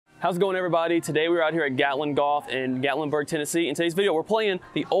How's it going, everybody? Today we're out here at Gatlin Golf in Gatlinburg, Tennessee. In today's video, we're playing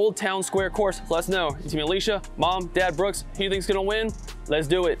the Old Town Square course. Let us know. It's me, Alicia, Mom, Dad, Brooks. Who do you think's gonna win? Let's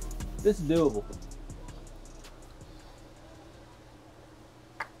do it. This is doable.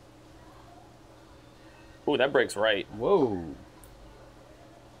 Ooh, that breaks right. Whoa.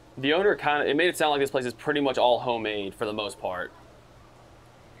 The owner it made it sound like this place is pretty much all homemade for the most part.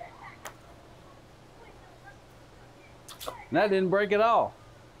 That didn't break at all.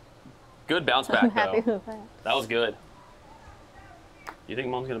 Good bounce back, I'm happy though. with that. That was good. You think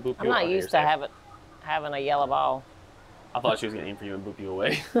Mom's gonna boop you? I'm not used to having a yellow ball. I thought she was gonna aim for you and boop you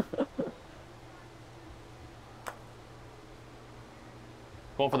away.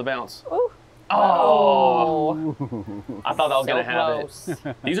 Going for the bounce. Ooh. Oh! I thought that was gonna have close.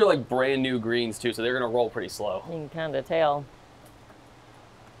 it. These are like brand new greens too, so they're gonna roll pretty slow. You can kind of tell.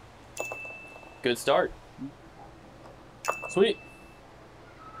 Good start. Sweet.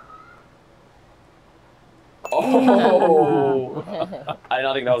 Oh! I did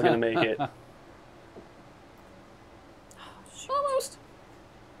not think that was gonna make it. Almost.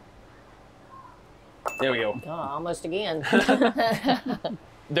 There we go. Oh, almost again.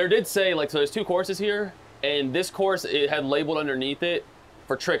 There did say, like, so there's two courses here, and this course, it had labeled underneath it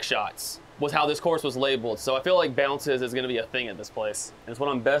for trick shots, was how this course was labeled. So I feel like bounces is going to be a thing at this place. And it's what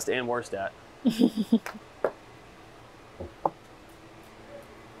I'm best and worst at.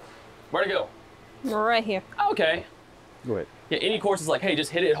 Where'd it go? Right here. Okay. Go ahead. Yeah, any course is like, hey, just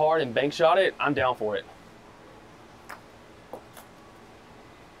hit it hard and bank shot it. I'm down for it.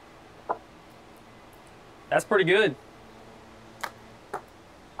 That's pretty good.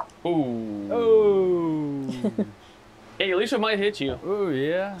 Ooh. Oh. Hey, Alicia might hit you. Oh,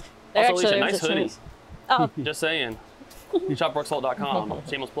 yeah. There Also, Alicia, actually nice is a hoodie. chance. Oh, Just saying. ShopBrooksHolt.com.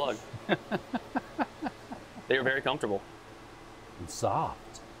 Shameless plug. They are very comfortable. And soft.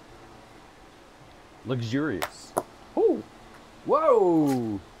 Luxurious. Ooh.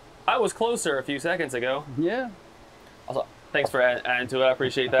 Whoa. I was closer a few seconds ago. Yeah. Also, thanks for adding to it. I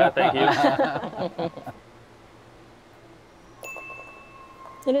appreciate that. Thank you.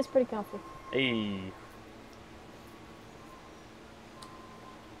 it is pretty comfy. Hey.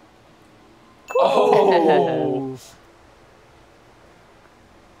 Oh.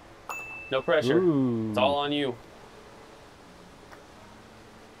 No pressure. Ooh. It's all on you.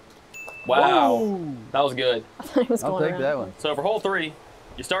 Wow. Whoa. That was good. I thought it was I'll going take around. that one. So for hole 3,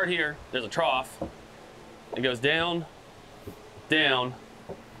 you start here. There's a trough. It goes down, down,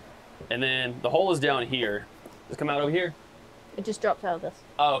 and then the hole is down here. Just come out over here. It just drops out of this.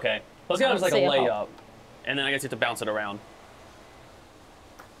 Oh, okay. So it's kind of just like a See a hole. layup. And then I guess you have to bounce it around.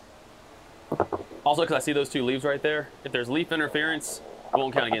 Also, because I see those two leaves right there, if there's leaf interference, it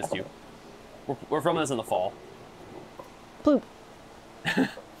won't count against you. We're filming this in the fall. Bloop.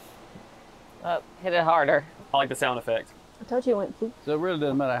 Oh, hit it harder. I like the sound effect. I told you it went bloop. So it really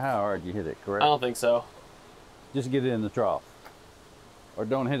doesn't matter how hard you hit it, I correct? don't think so. Just get it in the trough. Or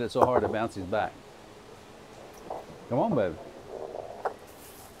don't hit it so hard it bounces back. Come on, baby.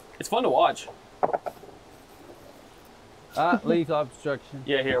 It's fun to watch. Leaf obstruction.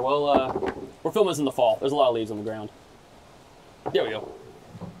 Yeah, here. Well, we're filming this in the fall. There's a lot of leaves on the ground. There we go.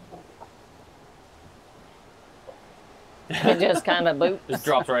 It just kind of boots. Just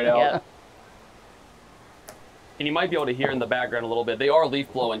drops right out. Yep. And you might be able to hear in the background a little bit. They are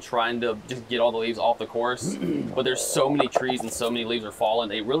leaf blowing, trying to just get all the leaves off the course. But there's so many trees and so many leaves are falling,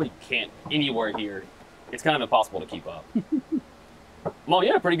 they really can't anywhere here. It's kind of impossible to keep up. Mom, you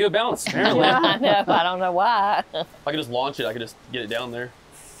had a pretty good bounce, apparently. I know. I don't know why. If I could just launch it, I could just get it down there.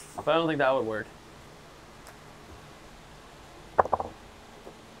 But I don't think that would work.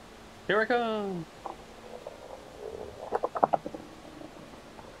 Here I come.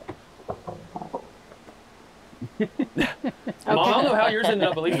 Mom, I don't know how yours ended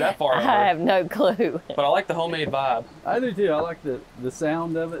up at least that far I over, have no clue. but I like the homemade vibe. I do too. I like the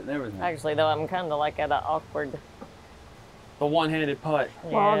sound of it and everything. Actually, though, I'm kind of like at an awkward. The one-handed putt.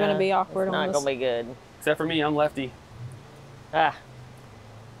 We're all gonna be awkward it's on not this. gonna be good. Except for me, I'm lefty. Ah.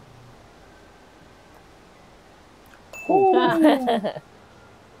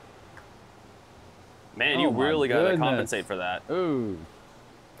 Man, Oh you my really got to goodness. compensate for that. Ooh.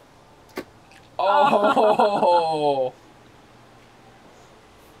 Oh!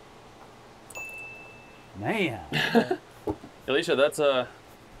 Man. Alicia, that's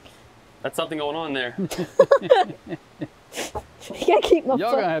something going on there. You gotta keep my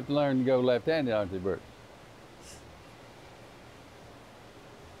Y'all foot. gonna have to learn to go left-handed, aren't you, Bert?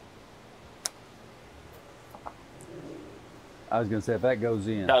 I was gonna say if that goes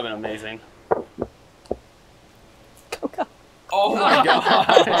in. That would have been amazing. Go, go. Oh! Oh my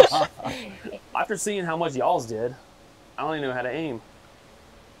gosh. After seeing how much y'all's did, I don't even know how to aim.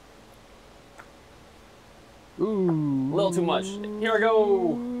 Ooh. A little too much. Here I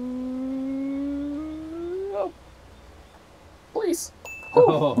go. Oh. Please.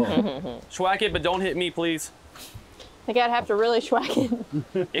 Oh. Schwack it, but don't hit me, please. I think I'd have to really schwack it.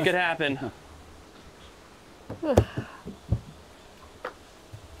 It could happen.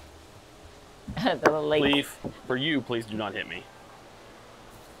 The little lake. Leaf, for you, please do not hit me.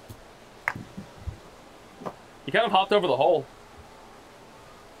 You kind of hopped over the hole.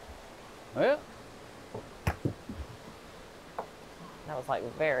 Well, That was like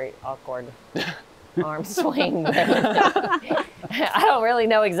very awkward arm swing. I don't really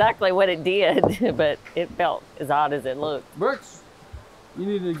know exactly what it did, but it felt as odd as it looked. Brooks, you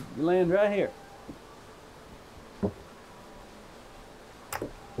need to land right here.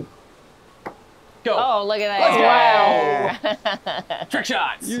 Go. Oh, look at that. Wow. Trick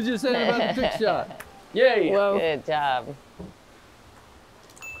shots. You just said about the trick shot. Yay. Whoa. Good job.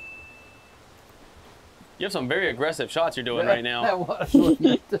 You have some very aggressive shots you're doing right now. That was what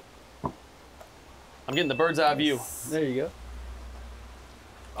you did. I'm getting the bird's eye view. There you go.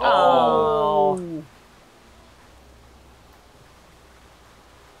 Oh.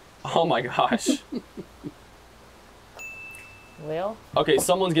 Oh my gosh. Will? Okay,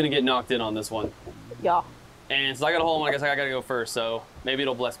 someone's gonna get knocked in on this one. Yeah. And since I got a hole in, I guess I gotta go first, so maybe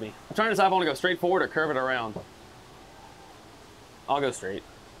it'll bless me. I'm trying to decide if I wanna go straight forward or curve it around. I'll go straight.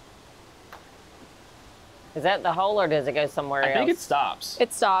 Is that the hole or does it go somewhere I else? think it stops.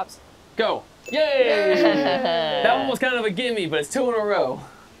 It stops. Go. Yay! That one was kind of a gimme, but it's 2 in a row.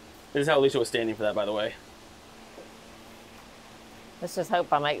 This is how Alicia was standing for that, by the way. Let's just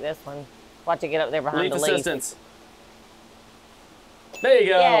hope I make this one. Watch it get up there behind Leaf the leaf. assistance. There you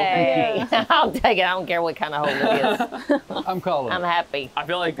go. Yay! I'll take it. I don't care what kind of hole it is. I'm calling. I'm happy. I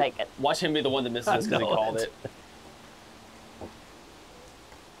feel like Take it. watch him be the one that misses this because he know called it. it.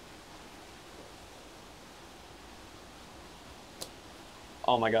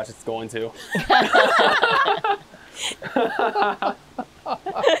 Oh my gosh, it's going to.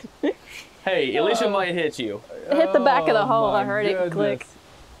 Hey, Alicia might hit you. It hit the back of the hole. Oh, I heard my it click.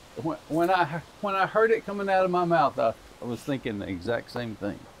 goodness. When I heard it coming out of my mouth, I was thinking the exact same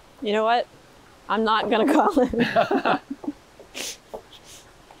thing. You know what? I'm not gonna call it. I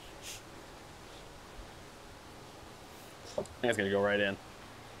think it's gonna go right in.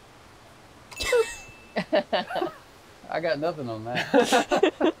 I got nothing on that.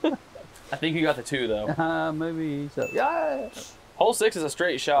 I think you got the 2 though. Maybe so. Yeah. Hole 6 is a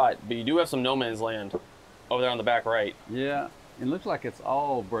straight shot, but you do have some no man's land over there on the back right. Yeah. It looks like it's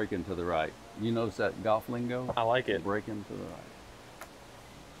all breaking to the right. You notice that golf lingo? I like it. Breaking to the right.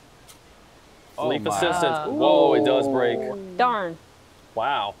 Leaf my. assistance. Whoa, it does break. Darn.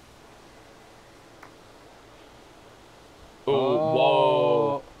 Wow. Ooh, Oh.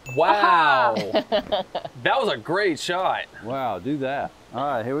 whoa. Wow. That was a great shot. Wow, do that. All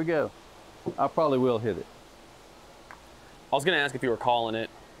right, here we go. I probably will hit it. I was going to ask if you were calling it.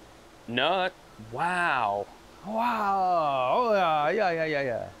 Nut. Wow. Wow. Oh,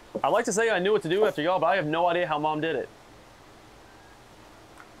 yeah. I'd like to say I knew what to do after y'all, but I have no idea how Mom did it.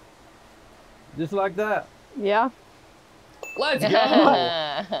 Just like that. Yeah. Let's go.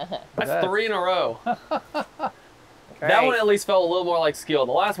 That's- That's 3 in a row. That Great. one at least felt a little more like skill.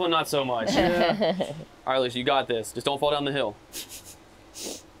 The last one, not so much. Yeah. All right, Alicia, you got this. Just don't fall down the hill.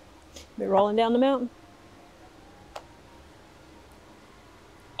 Be rolling down the mountain.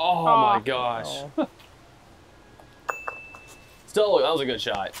 Oh my gosh. Still, that was a good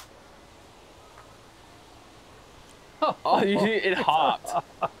shot. Oh, it hopped.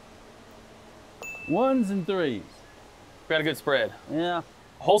 Ones and threes. We got a good spread. Yeah.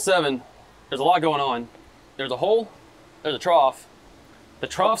 Hole 7, there's a lot going on. There's a hole, there's a trough. The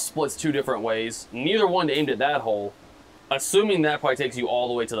trough splits 2 different ways. Neither one aimed at that hole. Assuming that probably takes you all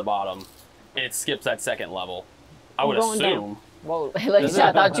the way to the bottom, and it skips that second level. I would Going assume. down. Whoa, Alicia,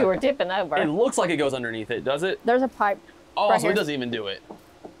 I thought you were tipping over. It looks like it goes underneath it, does it? There's a pipe. Oh, Right so here. it doesn't even do it.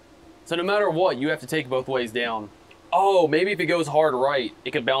 So no matter what, you have to take both ways down. Oh, maybe if it goes hard right,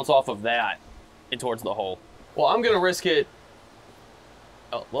 it could bounce off of that and towards the hole. Well, I'm going to risk it.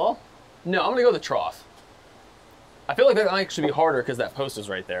 Oh, well, no, I'm going to go the trough. I feel like that might actually be harder because that post is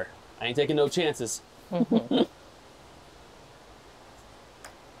right there. I ain't taking no chances. There you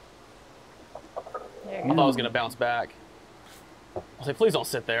I go. thought I was going to bounce back. I'll say, please don't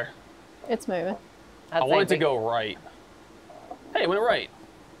sit there. It's moving. I want it to go right. Hey, it went right.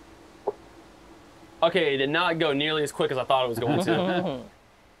 Okay, it did not go nearly as quick as I thought it was going to.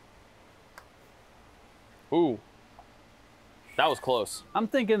 Ooh. That was close. I'm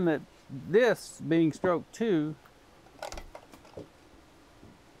thinking that this being stroke 2.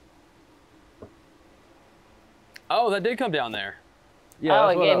 Oh, that did come down there. Yeah, Oh,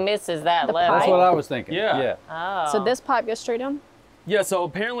 that's what it I- misses that The level. That's what I was thinking. Yeah. Oh. So this pipe goes straight down? Yeah, so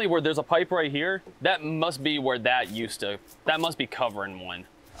apparently where there's a pipe right here, that must be where that used to, that must be covering one.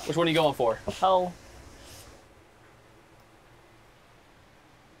 Which one are you going for? Oh,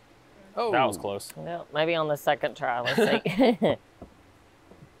 Oh, That was close. well, maybe on the second try. Let's see.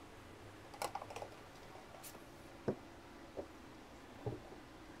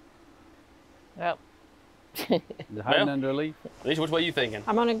 Yep. Is it hiding Well. under a leaf? Alicia, which way are you thinking?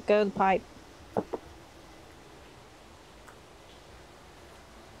 I'm gonna go the pipe.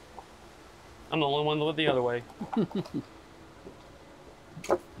 I'm the only one that went the other way.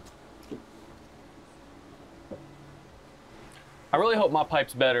 I really hope my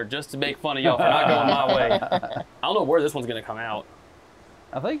pipe's better just to make fun of y'all for not going my way. I don't know where this one's gonna come out.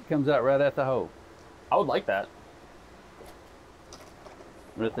 I think it comes out right at the hole. I would like that.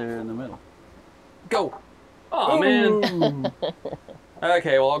 Right there in the middle. Go! Oh man.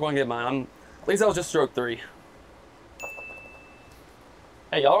 Okay, well I'll go and get mine. At least that was just stroke 3.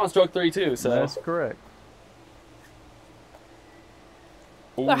 Hey, y'all are on stroke 3 too, so. That's correct.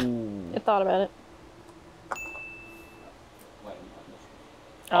 Ooh. It thought about it.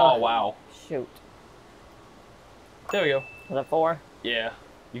 Oh wow. Shoot. There we go. Was it 4? Yeah,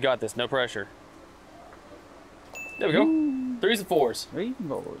 you got this. No pressure. There we go. 3s and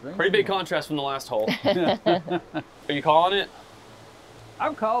 4s. Pretty big contrast from the last hole. Are you calling it?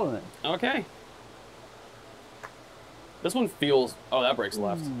 I'm calling it. Okay. This one feels. Oh, that breaks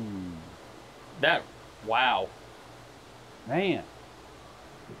left. That. Wow. Man.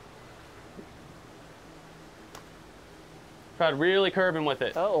 Tried really curving with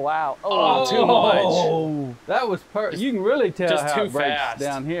it. Oh, wow. Oh, too much. Oh, that was perfect. You can really tell just how too it breaks fast.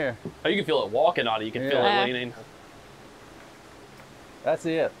 down here. Oh, you can feel it walking on it. You can feel Yeah. it leaning. That's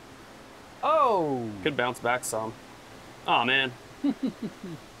it. Oh. Could bounce back some. Oh man.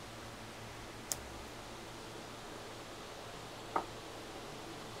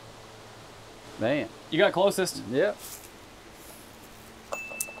 Man. You got closest. Yep.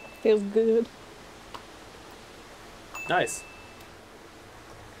 Feels good. Nice.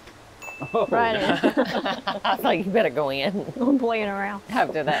 Oh. Right in. I thought you better go in I'm playing around.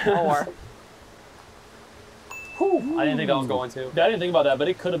 after that 4. I didn't think I was going to. I didn't think about that, but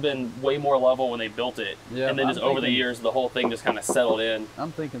it could have been way more level when they built it. Yeah, and then I'm just over the thinking- years, the whole thing just kind of settled in.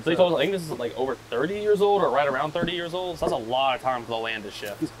 I'm thinking So they told us, I think this is like over 30 years old or right around 30 years old. So that's a lot of time for the land to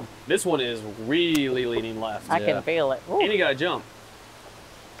shift. This one is really leaning left. I Yeah. can feel it. Ooh. And you got to jump.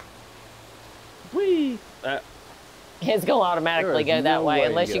 Whee! It's going to automatically There go is that no way. way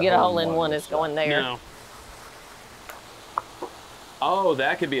Unless you you get get a a hole hole in in one one, of it's those going there. No. Oh,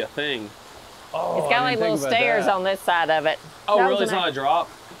 that could be a thing. Oh, It's got I like didn't little think about stairs that. on this side of it. Oh, That really? was It's an not a drop?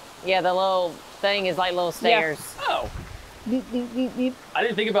 Yeah, the little thing is like little stairs. Oh. Beep, beep, beep, beep. I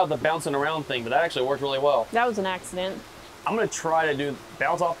didn't think about the bouncing around thing, but that actually worked really well. That was an accident. I'm going to try to do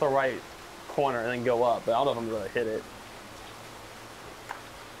bounce off the right corner and then go up, but I don't know if I'm going to hit it.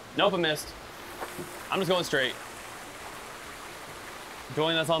 Nope, I missed. I'm just going straight.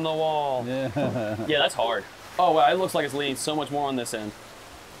 Join us on the wall. Yeah. Yeah, that's hard. Oh, wow, it looks like it's leaning so much more on this end.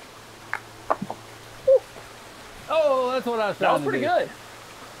 Oh, that's what I was That trying was to pretty do.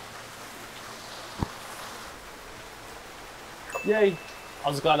 good. Yay. I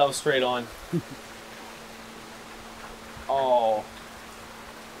was glad that was straight on. Oh.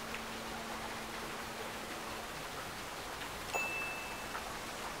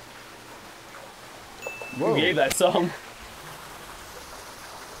 Whoa. You gave that some.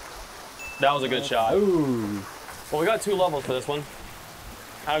 That was a good shot. Ooh. Well, we got 2 levels for this one.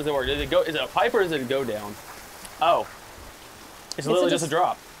 How does it work? Is it a pipe or does it go down? Oh. It's literally just a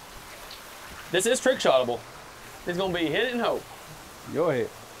drop. This is trick shotable. It's gonna be hit it and hope. Go ahead.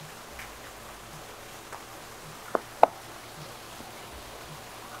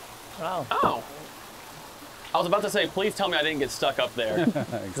 Oh. Oh. I was about to say, please tell me I didn't get stuck up there.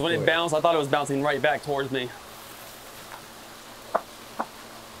 Because when it bounced, I thought it was bouncing right back towards me.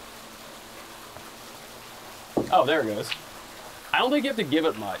 Oh, there it goes. I don't think you have to give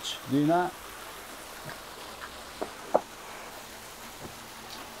it much. Do you not?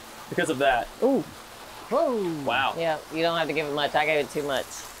 Because of that. Ooh. Whoa. Wow. Yeah, you don't have to give it much. I gave it too much.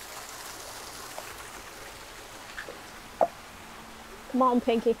 Come on,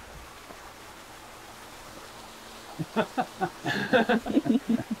 Pinky.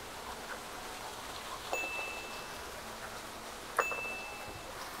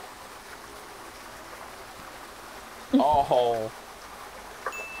 Oh.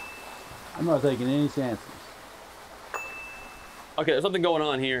 I'm not taking any chances. Okay, there's something going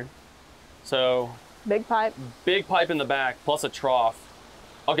on here. So, Big pipe. big pipe in the back plus a trough.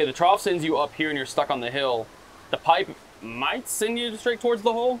 Okay, the trough sends you up here and you're stuck on the hill. The pipe might send you straight towards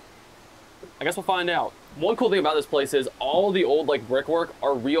the hole. I guess we'll find out. One cool thing about this place is all the old like brickwork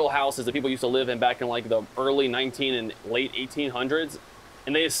are real houses that people used to live in back in like the early 19 and late 1800s.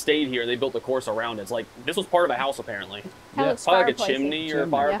 And they just stayed here. They built the course around it. It's like, this was part of a house apparently. How Yeah. looks Probably like a fireplacey. chimney or a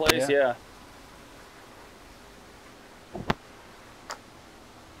Chimney. fireplace, Yeah. yeah.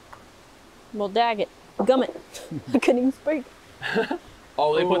 Well, dag it. Gummit. I couldn't even speak.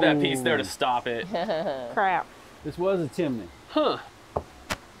 Oh, they put that piece there Ooh. to stop it. Crap. This was a chimney. Huh.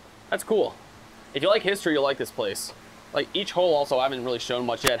 That's cool. If you like history, you'll like this place. Like each hole also, I haven't really shown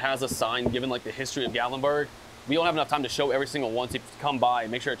much yet, has a sign given like the history of Gatlinburg. We don't have enough time to show every single one, so if you come by,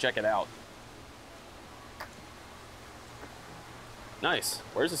 make sure to check it out. Nice.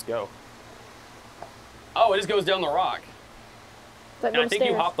 Where does this go? Oh, it just goes down the rock. That And I little think you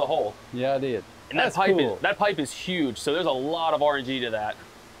stairs. hopped the hole. Yeah, I did. And That's that pipe cool. is that pipe is huge, so there's a lot of RNG to that.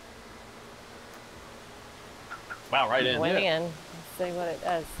 Wow, right in. Went Yeah. in. Let's see what it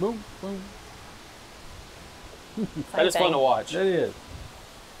does. Boom, boom. That is fun to watch. That is.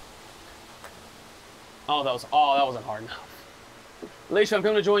 Oh, that wasn't hard enough. Alicia, I'm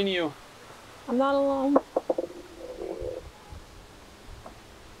coming to join you. I'm not alone.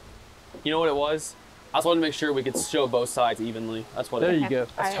 You know what it was? I just wanted to make sure we could show both sides evenly. That's what There it you go.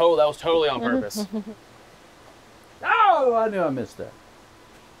 That was totally on purpose. Oh, I knew I missed that.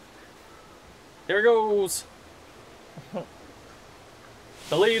 Here it goes.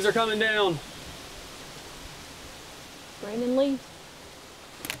 The leaves are coming down. Raining leaves.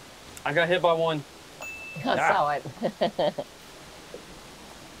 I got hit by one. I saw it.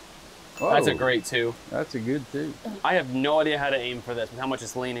 That's a Whoa, great two. That's a good too. I have no idea how to aim for this and how much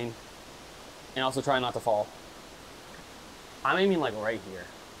it's leaning. And also try not to fall. I'm aiming like right here.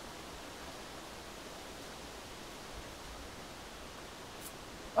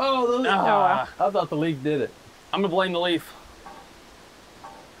 Oh, the leaf. Ah, I thought the leaf did it. I'm gonna blame the leaf.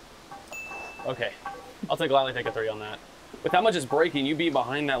 Okay, I'll gladly take a 3 on that. With how much it's breaking, you be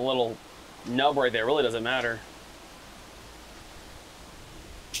behind that little nub right there. Really doesn't matter.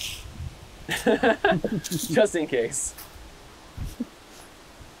 Just in case.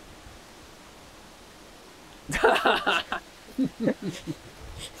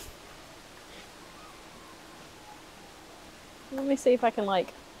 Let me see if I can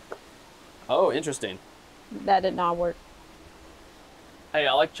like. Oh, interesting. That did not work. Hey,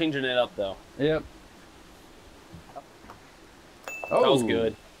 I like changing it up though. Yep. That was Oh.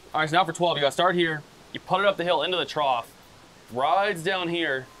 good. All right, so now for 12, you gotta start here. You put it up the hill into the trough, rides down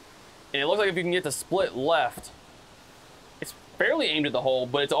here, and it looks like if you can get the split left, it's fairly aimed at the hole,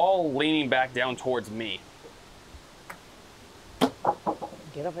 but it's all leaning back down towards me.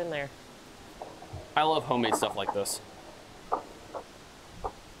 Get up in there. I love homemade stuff like this.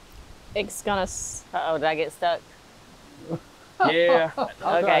 It's gonna. Uh-oh, did I get stuck? Yeah. I'll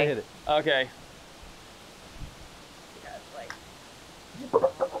try to Okay. hit it. Okay.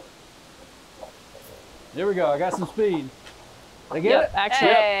 Here we go. I got some speed. Did I get Yep, it? actually.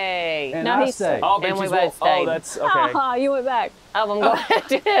 Hey! And No, I he's- stay. Oh, And we she's both oh, stayed. that's okay. Haha, you went back. Oh, I'm going to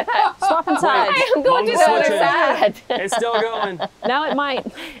do that. Swapping sides. I'm going to Mom's the other switching. side. It's still going. Now it might.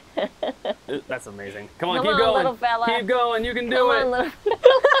 That's amazing. Come on, Come keep on, going. little fella. Keep going. You can do Come it. on, little...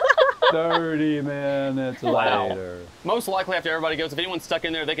 30 minutes Wow. later. Most likely after everybody goes, if anyone's stuck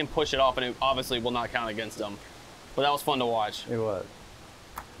in there, they can push it off and it obviously will not count against them. But that was fun to watch. It was.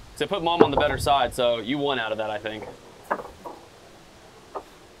 So put Mom on the better side, so you won out of that, I think.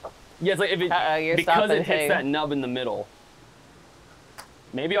 Yeah, it's like if it, Uh-oh, you're because stopping it hits too. that nub in the middle.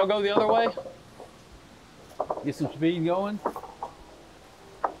 Maybe I'll go the other way? Get some speed going.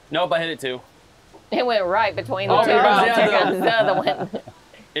 Nope, I hit it too. It went right between the Oh, two it rocks. goes Here down. comes the other one.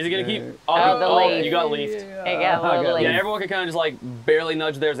 Is it gonna keep? Oh, the leaf. You got leafed. It got a I little got leaf. Yeah, everyone can kind of just like barely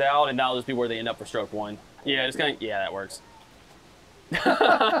nudge theirs out, and that'll just be where they end up for stroke 1. Yeah, just kind of, yeah, that works.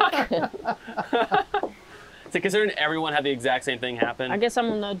 So considering everyone had the exact same thing happen, I guess I'm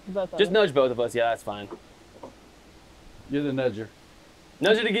gonna nudge both of just them. nudge both of us. Yeah, that's fine. You're the nudger.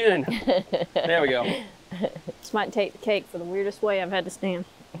 Nudge it again. There we go. This might take the cake for the weirdest way I've had to stand.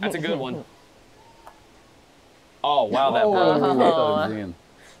 That's a good one. Oh wow, that Oh, I broke. thought it was in.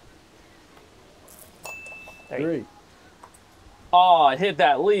 3. Oh, it hit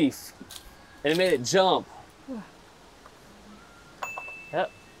that leaf, and it made it jump. Yep.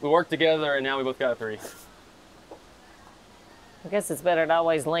 We worked together, and now we both got a 3. I guess it's better to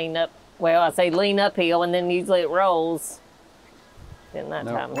always lean up Well, I say lean uphill, and then usually it rolls. Didn't that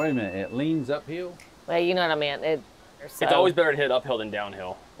No, time? wait a minute. It leans uphill? Well, you know what I meant. It's always better to hit uphill than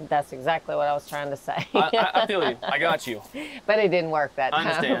downhill. That's exactly what I was trying to say. I feel you. I got you. But it didn't work that I time.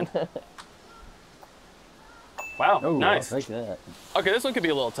 understand. Wow, Oh, nice. I'll take that. Okay, this one could be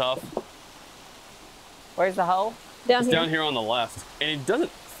a little tough. Where's the hole? Down It's here. down here on the left. And it doesn't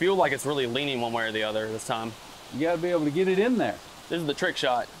feel like it's really leaning one way or the other this time. You got to be able to get it in there. This is the trick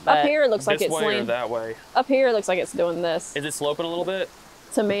shot. Up here it looks like This it's way or leaning. that way. Up here it looks like it's doing this. Is it sloping a little bit?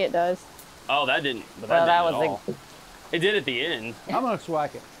 To me it does. Oh, that didn't. But Well, that that didn't was at all. It did at the end. I'm going to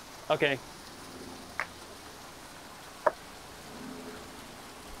swack it. Okay.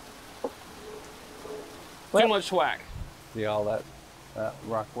 Well- Too much swag. See all that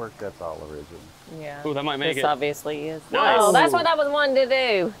rock work? That's all original. Yeah. Ooh, that might make This it. obviously is. Nice. Oh, that's what I was wanting to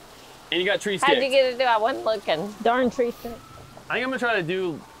do. And you got tree sticks. How'd you get it to do? I wasn't looking. Darn tree stick. I think I'm gonna try to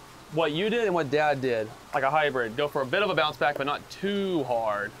do what you did and what Dad did, like a hybrid. Go for a bit of a bounce back, but not too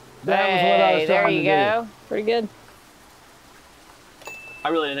hard. That was what I was there trying you to go. Pretty good. I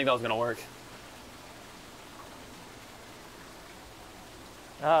really didn't think that was gonna work.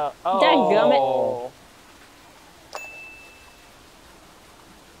 Oh. Dadgummit.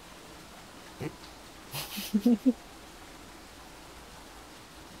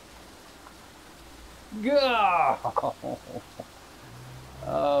 Go!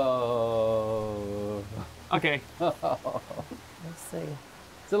 Oh. Okay. Let's see.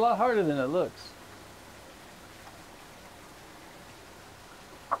 It's a lot harder than it looks.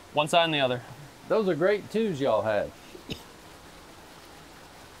 One side and the other. Those are great twos y'all had.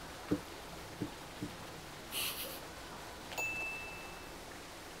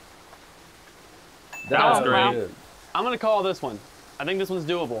 That was Oh, great. wow. Good. I'm gonna call this one. I think this one's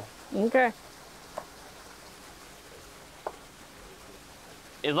doable. Okay.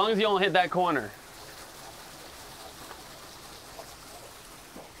 As long as you don't hit that corner.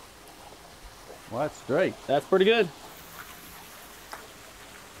 Well, that's straight. That's pretty good.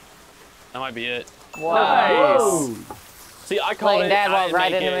 That might be it. Whoa. See, I called Playing it. dad I was didn't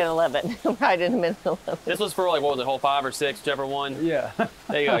right make in the it. middle of it. Right in the middle of it. This was for like, what was it, hole 5 or 6, whichever one. Yeah.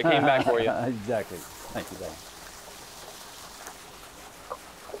 There you go, it came back for you. Exactly. Thank you, Dan.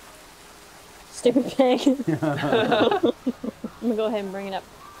 Stupid pig. I'm gonna go ahead and bring it up.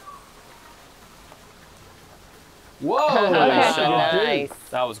 Whoa! Okay. That's a good Nice. too.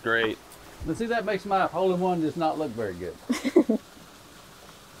 That was great. But see, that makes my hole-in-one just not look very good.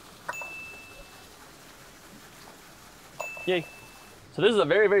 Yay. So this is a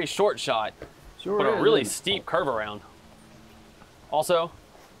very, very short shot, Sure but is, a really isn't it? steep curve around. Also,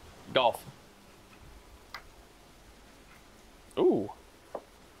 golf. Ooh.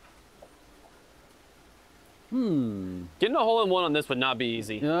 Getting a hole in one on this would not be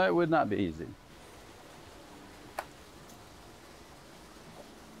easy. No, it would not be easy.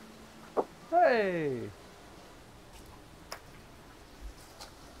 Hey!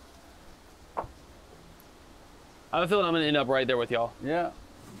 I have a feeling I'm gonna end up right there with y'all. Yeah.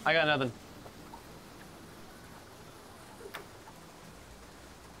 I got nothing.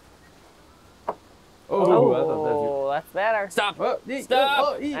 Oh, I thought Oh, that's better. Stop. that was...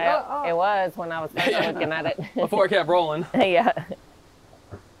 Stop. Yeah, it was when I was first looking at it. Before I kept rolling. Yeah.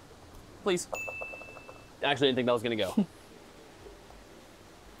 Please. Actually, I didn't think that was gonna go.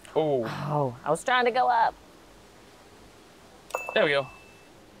 Oh, Oh, I was trying to go up. there we go.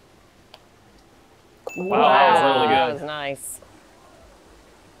 Wow, that was really That good. was nice.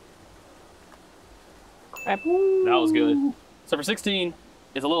 That was good. So for 16,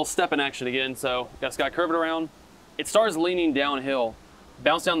 it's a little step in action again. So got Scott curve it around. It starts leaning downhill,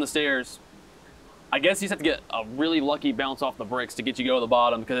 bounce down the stairs. I guess you just have to get a really lucky bounce off the bricks to get you to go to the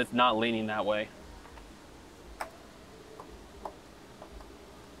bottom because it's not leaning that way.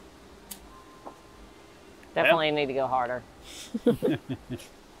 Definitely need to go harder.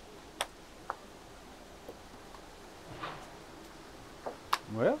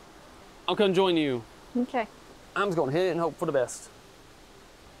 Well, I'll come join you. Okay. I'm just gonna hit it and hope for the best.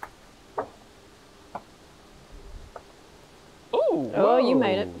 Ooh. Oh, you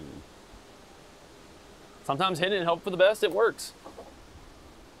made it. Sometimes hit it and hope for the best, it works.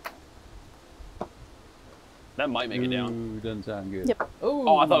 That might make it down. Ooh, doesn't sound good. Yep. Ooh.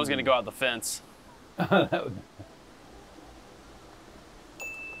 Oh, I thought it was gonna go out the fence. That would-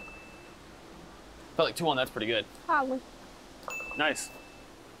 Felt like 2 on that's pretty good. Probably. Nice.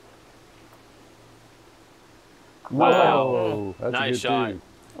 Whoa. That's Nice a good shot. two.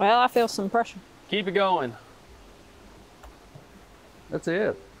 Well, I feel some pressure. Keep it going. That's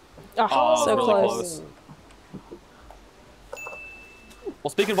it. Oh, Oh, so really close. Well,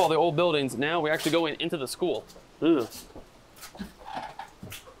 speaking of all the old buildings, now we're actually going into the school. Ugh.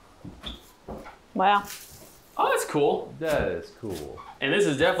 Wow. Oh, that's cool. That is cool. And this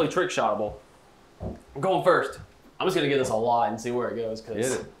is definitely trick shotable. I'm going first. I'm just gonna get this a lot and see where it goes, because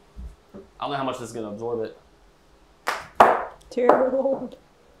Hit it. I don't know how much this is gonna absorb it. Terrible.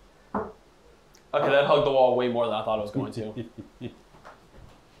 Okay, that hugged the wall way more than I thought it was going to.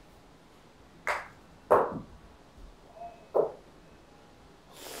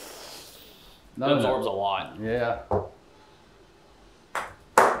 It absorbs a lot. Yeah.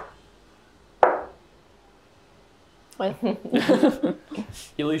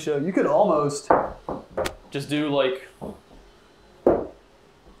 Alicia, you could almost just do like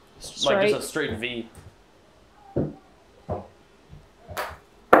just a straight V.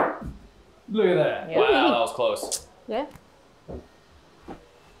 Look at that. Yeah. Wow, that was close. Yeah.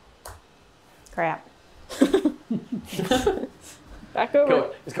 Crap. Back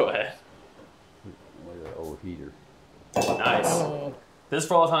over. Just go ahead. Look at that old heater. Nice. This is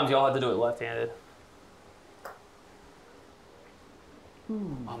for all the times y'all had to do it left-handed.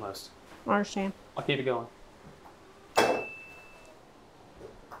 Almost. I understand. I'll keep it going.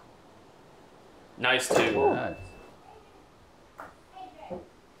 Nice too. Nice.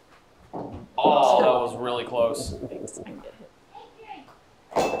 Oh, that was really close.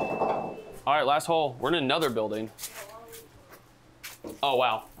 All right, last hole. We're in another building. Oh,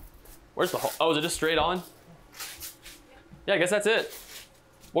 wow. Where's the hole? Oh, is it just straight on? Yeah, I guess that's it.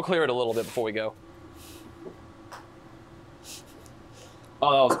 We'll clear it a little bit before we go.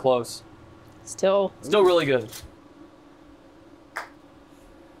 Oh, that was close. Still. Still really good.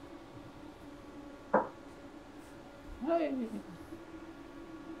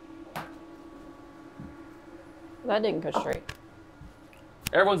 That didn't go straight.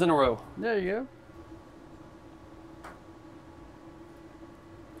 Everyone's in a row. There you go.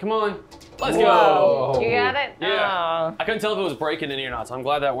 Come on. Let's Whoa. go. You got it? Yeah. Oh. I couldn't tell if it was breaking in or not, so I'm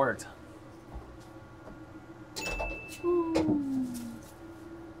glad that worked.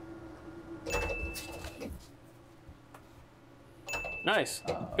 Nice.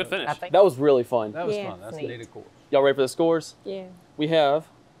 Good finish. I think- That was really fun. That was Yeah, fun. That's neat. a neat course. Y'all ready for the scores? Yeah. We have,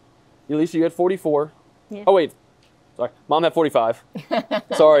 Alicia, you had 44. Yeah. Oh, wait. Sorry. Mom had 45.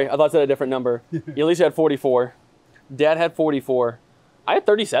 Sorry, I thought I said a different number. Alicia had 44. Dad had 44. I had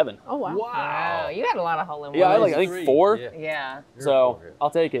 37. Oh, wow. Wow, you had a lot of hole in one. Yeah, I had like, I Nice think three. 4. Yeah. Yeah. So You're I'll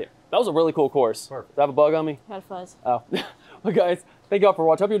take it. That was a really cool course. Perfect. Do I have a bug on me? Had fuzz. Oh. Well, guys, thank y'all for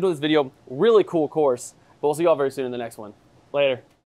watching. Hope you enjoyed this video. Really cool course. But we'll see y'all very soon in the next one. Later.